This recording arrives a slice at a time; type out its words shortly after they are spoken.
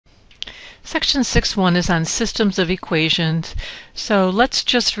Section 6.1 is on systems of equations. So let's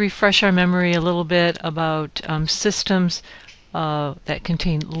just refresh our memory a little bit about systems that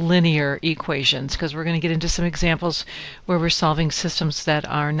contain linear equations, because we're going to get into some examples where we're solving systems that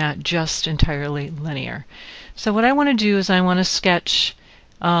are not just entirely linear. So what I want to do is I want to sketch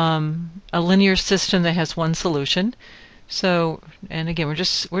a linear system that has one solution. So, and again, we're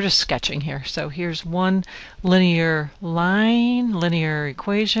just sketching here. So here's one linear line, linear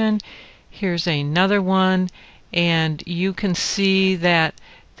equation. Here's another one, and you can see that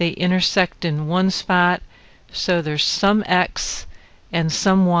they intersect in one spot. So there's some x and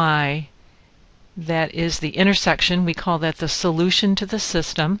some y. That is the intersection. We call that the solution to the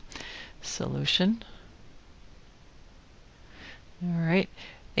system. Solution. All right.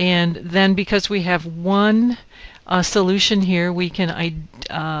 And then because we have one solution here, we can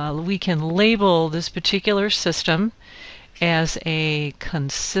label this particular system as a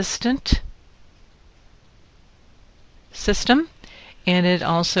consistent system, and it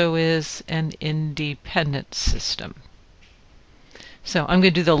also is an independent system. So I'm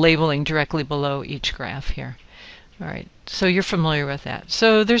going to do the labeling directly below each graph here. All right, so you're familiar with that.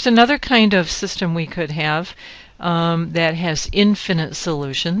 So there's another kind of system we could have that has infinite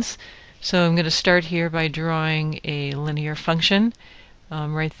solutions. So I'm going to start here by drawing a linear function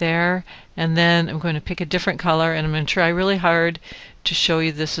right there, and then I'm going to pick a different color, and I'm going to try really hard to show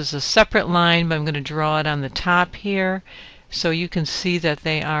you this is a separate line, but I'm going to draw it on the top here so you can see that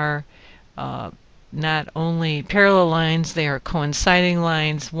they are not only parallel lines, they are coinciding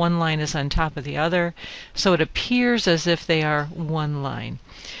lines. One line is on top of the other, so it appears as if they are one line.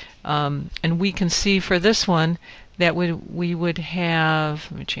 And we can see for this one that we would have,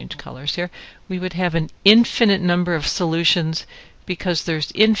 let me change colors here, we would have an infinite number of solutions because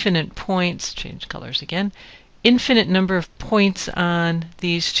there's infinite points, change colors again, infinite number of points on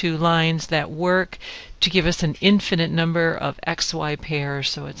these two lines that work to give us an infinite number of xy pairs,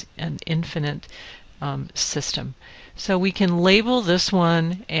 so it's an infinite system. So we can label this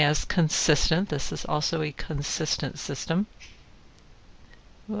one as consistent. This is also a consistent system.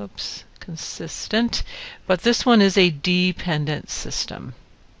 Whoops, consistent. But this one is a dependent system.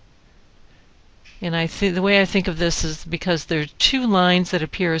 And the way I think of this is because there are two lines that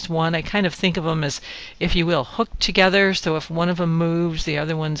appear as one, I kind of think of them as, if you will, hooked together. So if one of them moves, the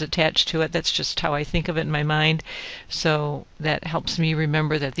other one's attached to it. That's just how I think of it in my mind. So that helps me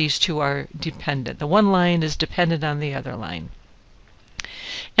remember that these two are dependent. The one line is dependent on the other line.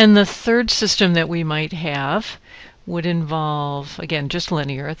 And the third system that we might have would involve, again, just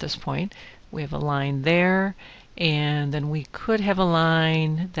linear at this point. We have a line there, and then we could have a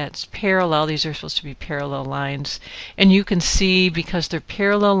line that's parallel. These are supposed to be parallel lines. And you can see, because they're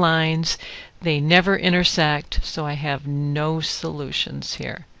parallel lines, they never intersect, so I have no solutions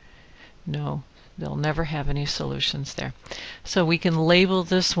here. No, they'll never have any solutions there. So we can label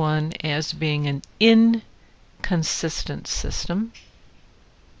this one as being an inconsistent system.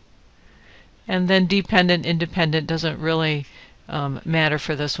 And then dependent, independent doesn't really matter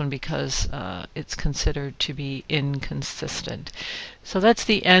for this one because it's considered to be inconsistent. So that's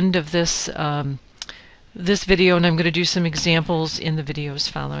the end of this, this video, and I'm going to do some examples in the videos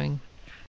following.